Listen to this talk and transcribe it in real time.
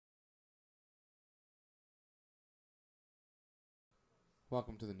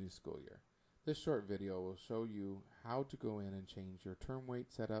Welcome to the new school year. This short video will show you how to go in and change your term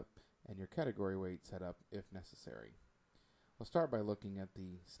weight setup and your category weight setup if necessary. We'll start by looking at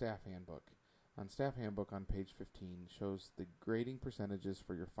the staff handbook. Staff handbook on page 15 shows the grading percentages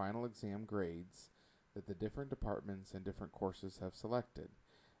for your final exam grades that the different departments and different courses have selected.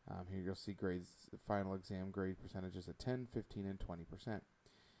 Here you'll see grades, final exam grade percentages at 10, 15, and 20%.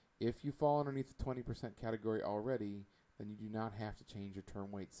 If you fall underneath the 20% category already, then you do not have to change your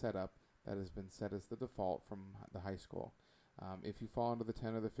term weight setup that has been set as the default from the high school. If you fall into the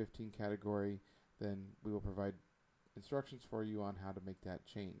 10 or the 15 category, then we will provide instructions for you on how to make that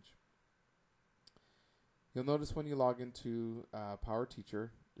change. You'll notice when you log into PowerTeacher,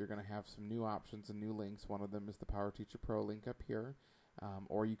 you're going to have some new options and new links. One of them is the PowerTeacher Pro link up here,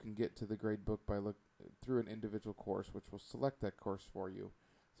 or you can get to the gradebook by through an individual course, which will select that course for you.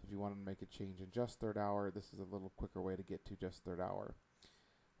 So if you want to make a change in just third hour, this is a little quicker way to get to just third hour.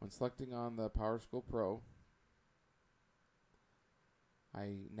 When selecting on the PowerSchool Pro,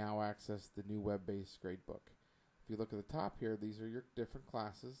 I now access the new web-based gradebook. If you look at the top here, these are your different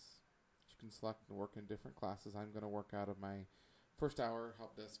classes. You can select and work in different classes. I'm going to work out of my first hour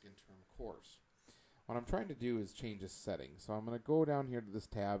help desk interim course. What I'm trying to do is change a setting. So I'm going to go down here to this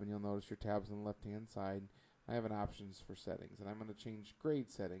tab, and you'll notice your tabs on the left-hand side. I have an options for settings, and I'm going to change grade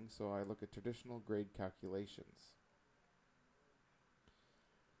settings, so I look at traditional grade calculations.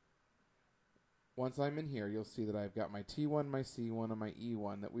 Once I'm in here, you'll see that I've got my T1, my C1, and my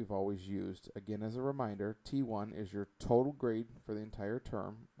E1 that we've always used. Again, as a reminder, T1 is your total grade for the entire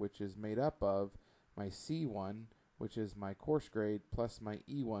term, which is made up of my C1, which is my course grade, plus my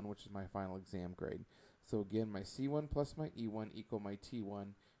E1, which is my final exam grade. So again, my C1 plus my E1 equal my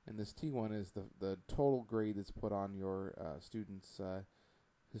T1, and this T1 is the total grade that's put on your students'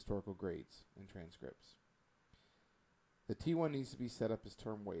 historical grades and transcripts. The T1 needs to be set up as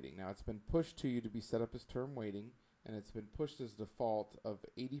term weighting. Now it's been pushed to you to be set up as term weighting, and it's been pushed as default of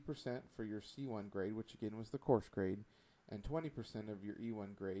 80% for your C1 grade, which again was the course grade, and 20% of your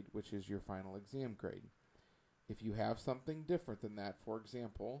E1 grade, which is your final exam grade. If you have something different than that, for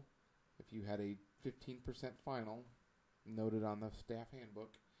example, if you had a 15% final noted on the staff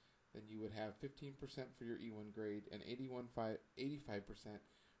handbook, then you would have 15% for your E1 grade and 85%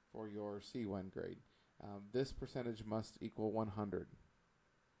 for your C1 grade. This percentage must equal 100.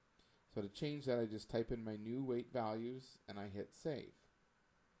 So to change that, I just type in my new weight values and I hit save.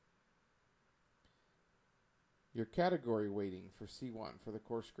 Your category weighting for C1 for the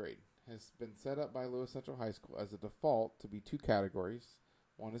course grade has been set up by Lewis Central High School as a default to be two categories.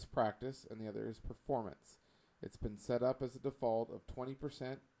 One is practice and the other is performance. It's been set up as a default of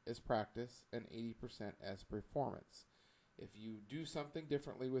 20% as practice and 80% as performance. If you do something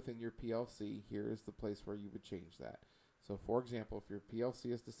differently within your PLC, here is the place where you would change that. So for example, if your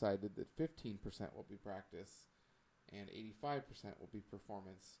PLC has decided that 15% will be practice and 85% will be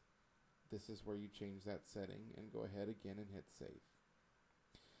performance, this is where you change that setting and go ahead again and hit save.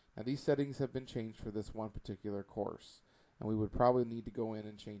 Now these settings have been changed for this one particular course, and we would probably need to go in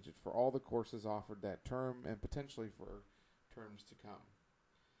and change it for all the courses offered that term and potentially for terms to come.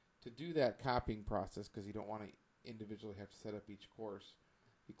 To do that copying process, because you don't want to individually have to set up each course,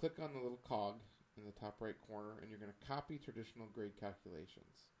 you click on the little cog in the top right corner and you're going to copy traditional grade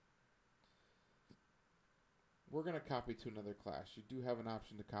calculations. We're going to copy to another class. You do have an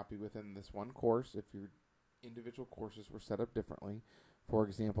option to copy within this one course if your individual courses were set up differently. For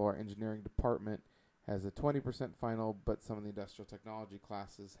example, our engineering department has a 20% final, but some of the industrial technology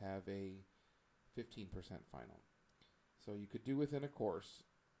classes have a 15% final. So you could do within a course,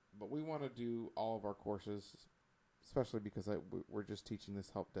 but we want to do all of our courses, especially because we're just teaching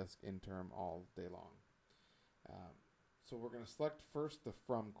this help desk interim all day long. So we're going to select first the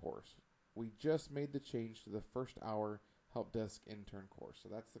from course. We just made the change to the first hour help desk intern course. So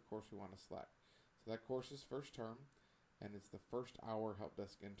that's the course we want to select. So that course is first term, and it's the first hour help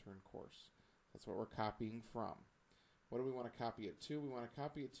desk intern course. That's what we're copying from. What do we want to copy it to? We want to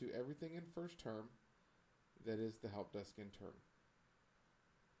copy it to everything in first term that is the help desk intern.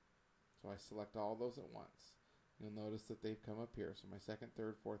 So I select all those at once. You'll notice that they've come up here. So my second,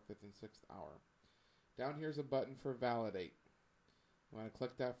 third, fourth, fifth, and sixth hour. Down here is a button for validate. You want to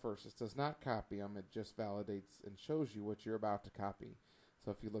click that first. This does not copy them. It just validates and shows you what you're about to copy.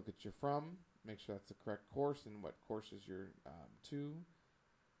 So if you look at your from, make sure that's the correct course and what course is your 2,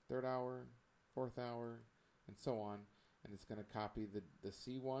 third hour, fourth hour, and so on. And it's going to copy the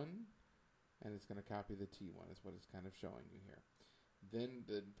C1 and it's going to copy the T1 is what it's kind of showing you here. Then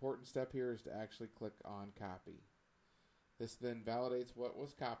the important step here is to actually click on copy. This then validates what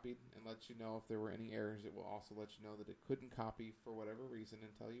was copied and lets you know if there were any errors. It will also let you know that it couldn't copy for whatever reason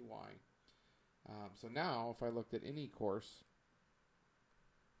and tell you why. So now, if I looked at any course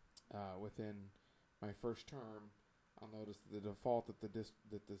within my first term, I'll notice that the default that this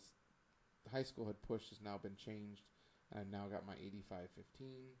high school had pushed has now been changed, and I've now got my 85-15,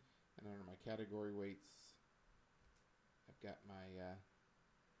 and under my category weights, I've got my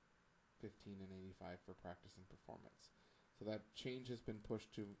 15 and 85 for practice and performance. So that change has been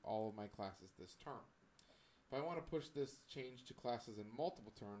pushed to all of my classes this term. If I want to push this change to classes in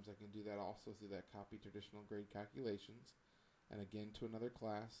multiple terms, I can do that also through that copy traditional grade calculations, and again to another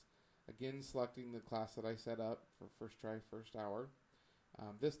class. Again, selecting the class that I set up for first try, first hour.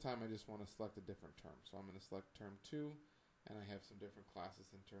 This time I just want to select a different term. So I'm going to select term 2, and I have some different classes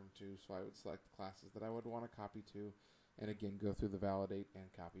in term 2. So I would select the classes that I would want to copy to, and again go through the validate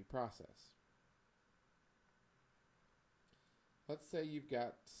and copy process. Let's say you've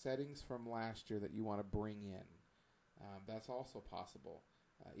got settings from last year that you want to bring in. That's also possible.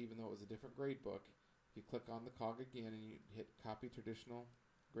 Even though it was a different grade book, if you click on the cog again and you hit copy traditional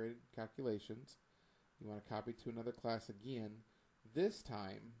grade calculations, you want to copy to another class again. This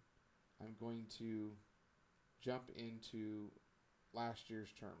time I'm going to jump into last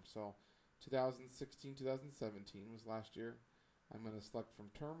year's term. So 2016-2017 was last year. I'm going to select from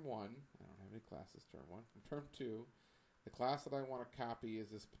term 1, I don't have any classes term 1, from term 2, the class that I want to copy is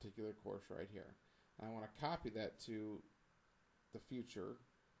this particular course right here. And I want to copy that to the future,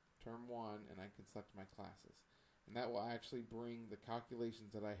 term 1, and I can select my classes. And that will actually bring the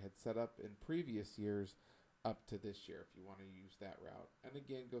calculations that I had set up in previous years up to this year if you want to use that route. And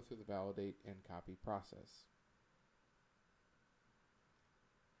again, go through the validate and copy process.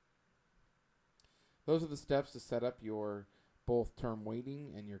 Those are the steps to set up your both term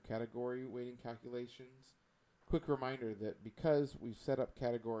weighting and your category weighting calculations. Quick reminder that because we've set up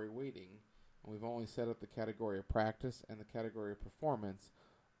category weighting and we've only set up the category of practice and the category of performance,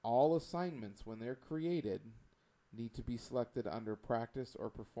 all assignments when they're created need to be selected under practice or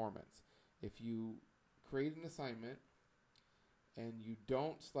performance. If you create an assignment and you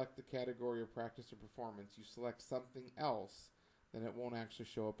don't select the category of practice or performance, you select something else, then it won't actually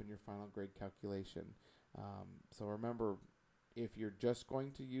show up in your final grade calculation. So remember, if you're just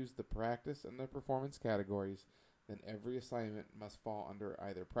going to use the practice and the performance categories, then every assignment must fall under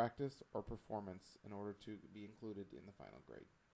either practice or performance in order to be included in the final grade.